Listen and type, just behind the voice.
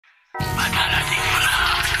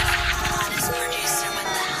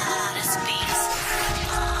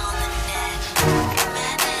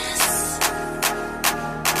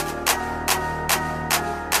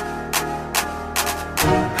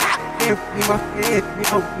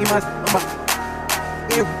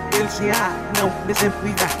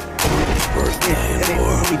Worth dying for.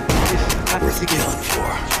 Worth killing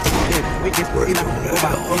for. Worth going to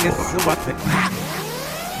hell for.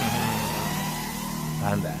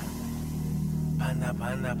 Panda.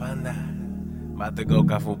 About to go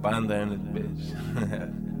kafu Panda in this bitch.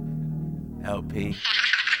 LP.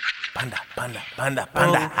 Panda. I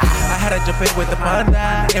had a jump in with the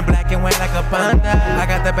Panda, in black and white like a Panda. I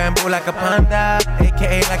got the bamboo like a Panda,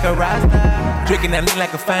 aka like a Rasta. Drinking that lean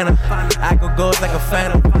like a Fanta, I go gold like a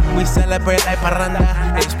Phantom. We celebrate like Parranda.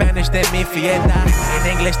 In Spanish that mean fiesta, in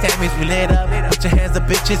English that means we lit up. Put your hands up,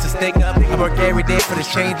 bitches, and stick up. I work every day for this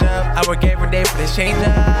change up. I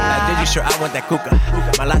did you sure I want that cuca.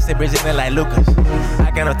 My last name Brazilian like Lucas.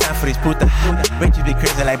 I got no time for these putas. Bitches be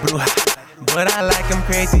crazy like Bruja. But I like them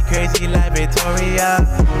crazy like Victoria.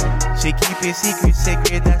 She keep it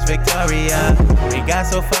secret, that's Victoria. We got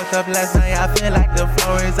so fucked up last night, I feel like the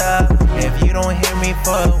floor is up. If you don't hear me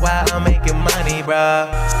for a while, I'm making money, bruh.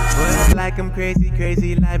 But I like them crazy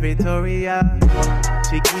like Victoria.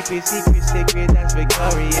 She keep it secret, that's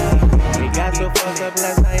Victoria. We got so fucked up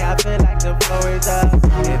last night, I feel like the floor is up.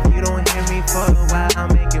 If you don't hear me for a while, I'm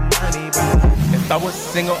making money, bruh. If I was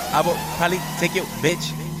single, I would probably take your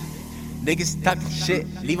bitch. Niggas talking shit,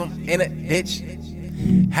 leave them in a ditch.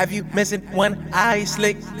 Have you missing one eye,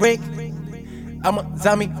 slick Rick? I'm a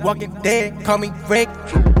zombie walking dead, call me Rick.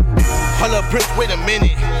 Hold up, Priince, wait a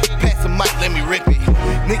minute. Pass the mic, let me rip it.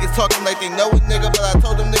 Niggas talking like they know it, nigga, but I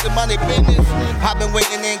told them niggas mind their business. I've been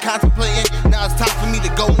waiting and contemplating. Now it's time for me to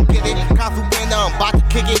go and get it. Confident, now I'm about to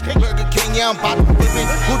kick it. Burger King, yeah, I'm about to whip it.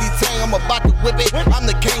 Booty Tang, I'm about to whip it. I'm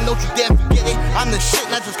the king, don't you dare forget it. I'm the shit,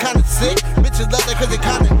 not just kinda sick. Bitches love that cause they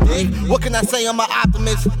kinda dick. What can I say, I'm an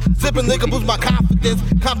optimist. Sipping liquor boosts my confidence.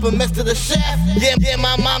 Compliments to the chef. Yeah,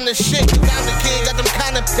 my mom the shit. Cause I'm the kid, got them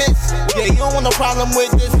kinda pissed. Yeah, you don't want no problem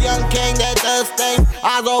with this young king that does things.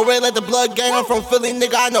 Eyes all red like the blood gang. I'm from Philly,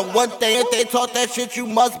 nigga, I know one thing. If they talk that shit, you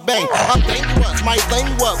must bang. I'm dangerous, might flame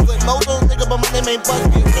you up. Flip motor, nigga, but my name ain't Buzz.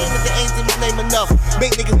 Game nigga ain't in my name enough.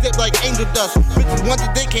 Make niggas dip like angel dust. Bitches want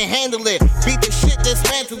it, they can't handle it. Beat the shit,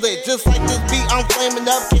 dismantle it. Just like this beat, I'm flaming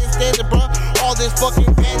up. Can't stand it, bruh. All this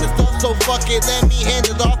fucking Panda stuff, so fuck it, let me hand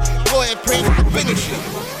it off. Go ahead, Priince, finish it.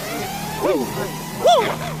 Woo! Woo!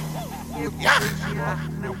 Yeah!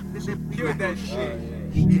 Kill that shit.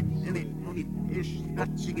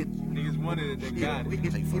 Niggas wanted it, they got it.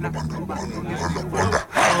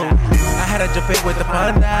 I had a jump in with the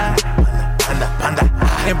Panda.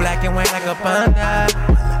 In black and white like a Panda.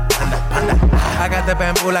 I got the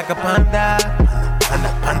bamboo like a Panda.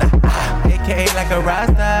 AKA like a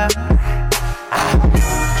Rasta.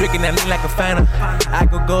 Drinking that lean like a Fanta, I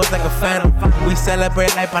go gold like a Phantom. We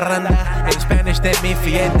celebrate like Parranda. In Spanish that mean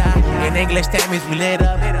fiesta, in English that means we lit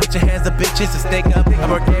up. Put your hands up, bitches, and stick up. I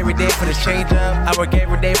work every day for this change up.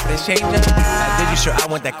 I did you sure I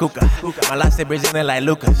want that cuca. My last name Brazilian like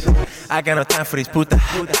Lucas. I got no time for these putas.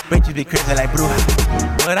 Bitches be crazy like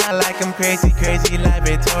Bruja. But I like them crazy like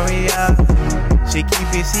Victoria. She keep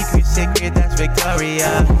it secret, that's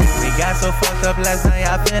Victoria. We got so fucked up last night,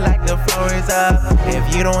 I feel like the floor is up.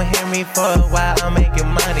 If you don't hear me for a while, I'm making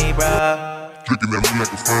money, bruh. Drinking that lean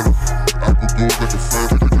like a Phantom, I go gold like a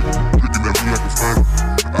Phantom. Drinking that lean like a Phantom,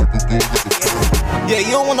 I go gold like a Phantom. Yeah,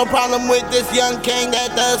 you don't want no problem with this young king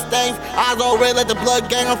that does things. Eyes all red like the blood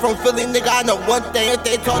gang. I'm from Philly, nigga, I know one thing. If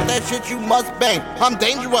they talk that shit, you must bang. I'm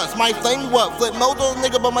dangerous, might flame you up. Flip motor,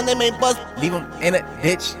 nigga, but my name ain't Buzz. Leave them in a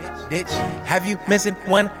ditch. Have you missing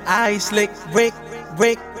one eye, slick Rick?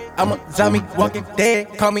 I'm a zombie walking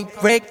dead, call me Rick.